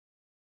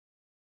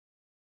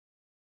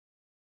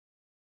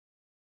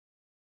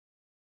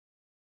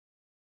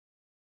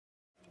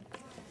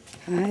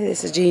Hi,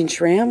 this is Jean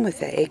Schramm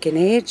with the Aching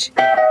Age,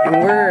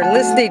 and we're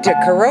listening to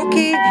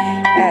Karaoke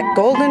at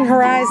Golden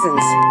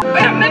Horizons.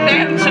 And the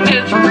dancing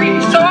is free,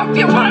 so if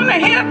you want to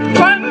have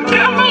fun,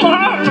 come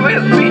along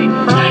with me.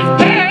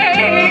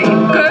 Hey,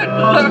 good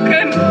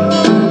looking,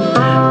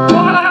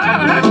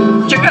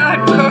 what you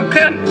got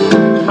cooking?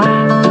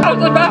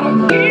 How's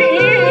about me?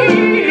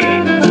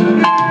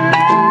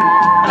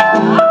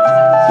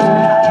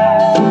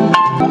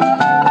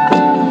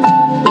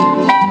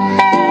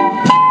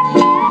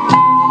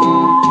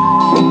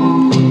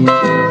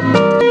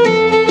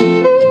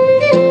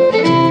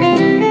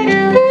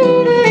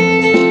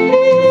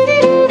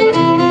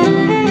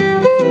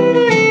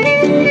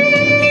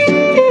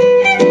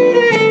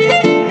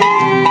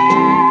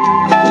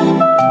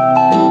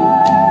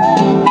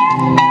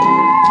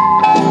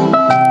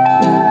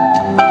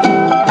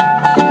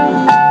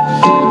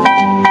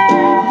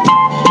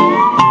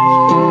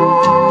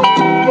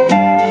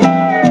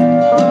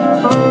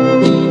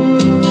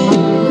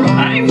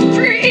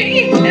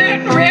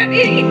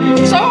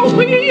 So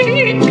we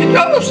can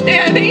go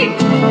steady.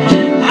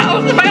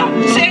 How's about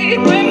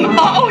saving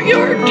all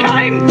your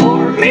time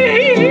for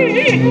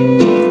me?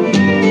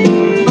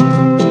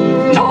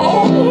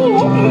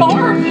 No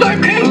more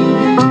looking,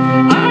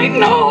 I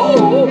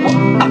know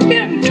I've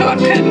been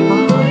tooken.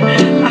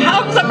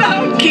 How's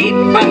about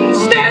keeping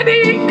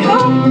steady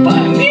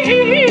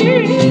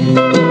company?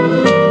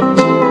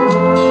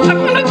 I'm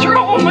gonna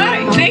throw my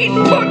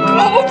Facebook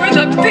over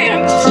the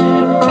fence.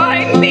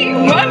 Find me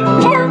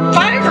one for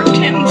 5 or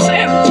 10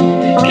 cents.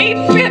 Keep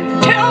it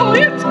till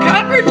it's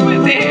covered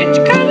with age,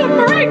 'cause I'm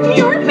writing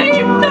your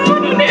name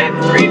down on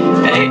every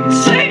page.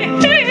 Say,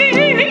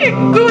 hey,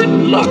 good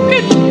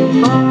looking,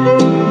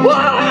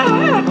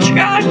 what you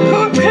got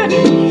cooking?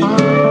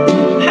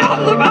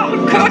 How's about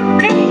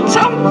cooking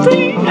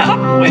something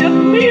up with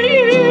me?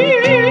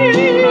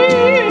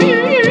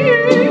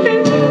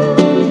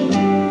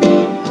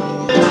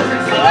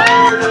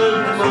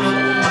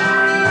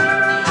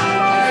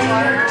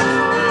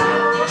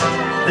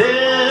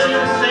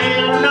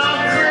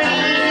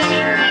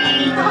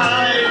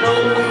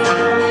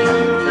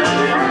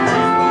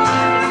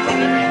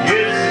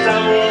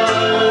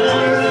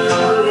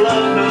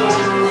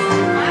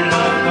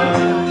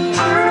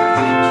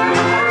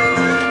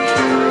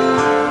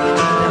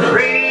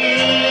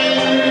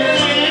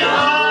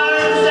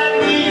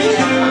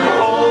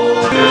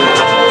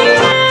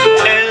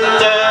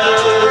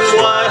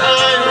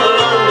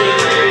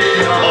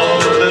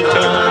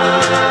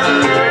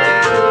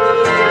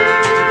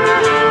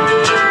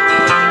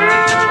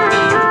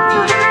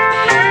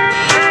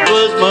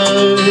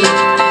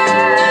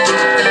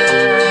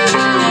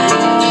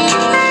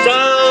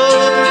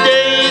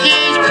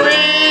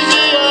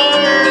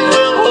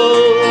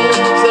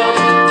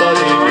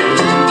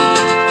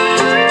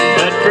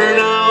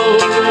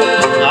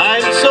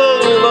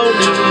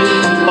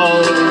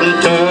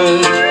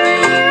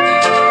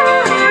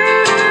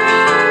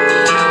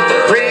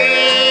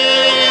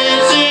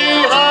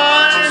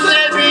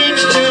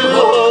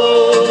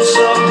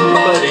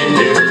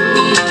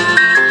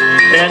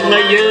 And my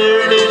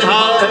yearning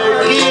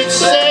heart keeps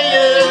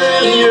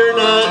saying you're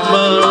not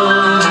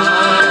mine.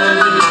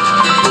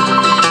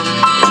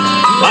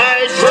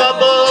 My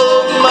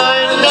troubled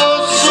mind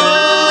knows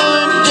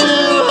soon to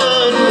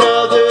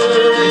another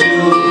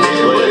you'll be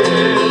with,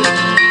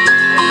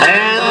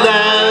 and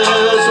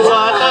that's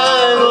why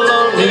I'm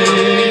lonely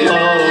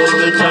all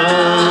the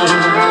time.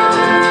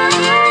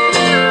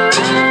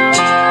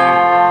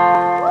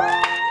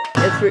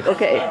 It's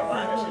okay.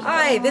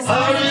 Hi, this is Jean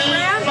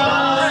Schramm,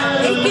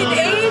 Aching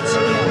Age,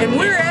 and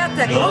we're at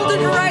the Golden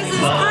Horizons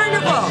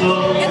Carnival.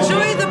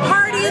 Enjoy the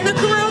party and the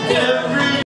karaoke.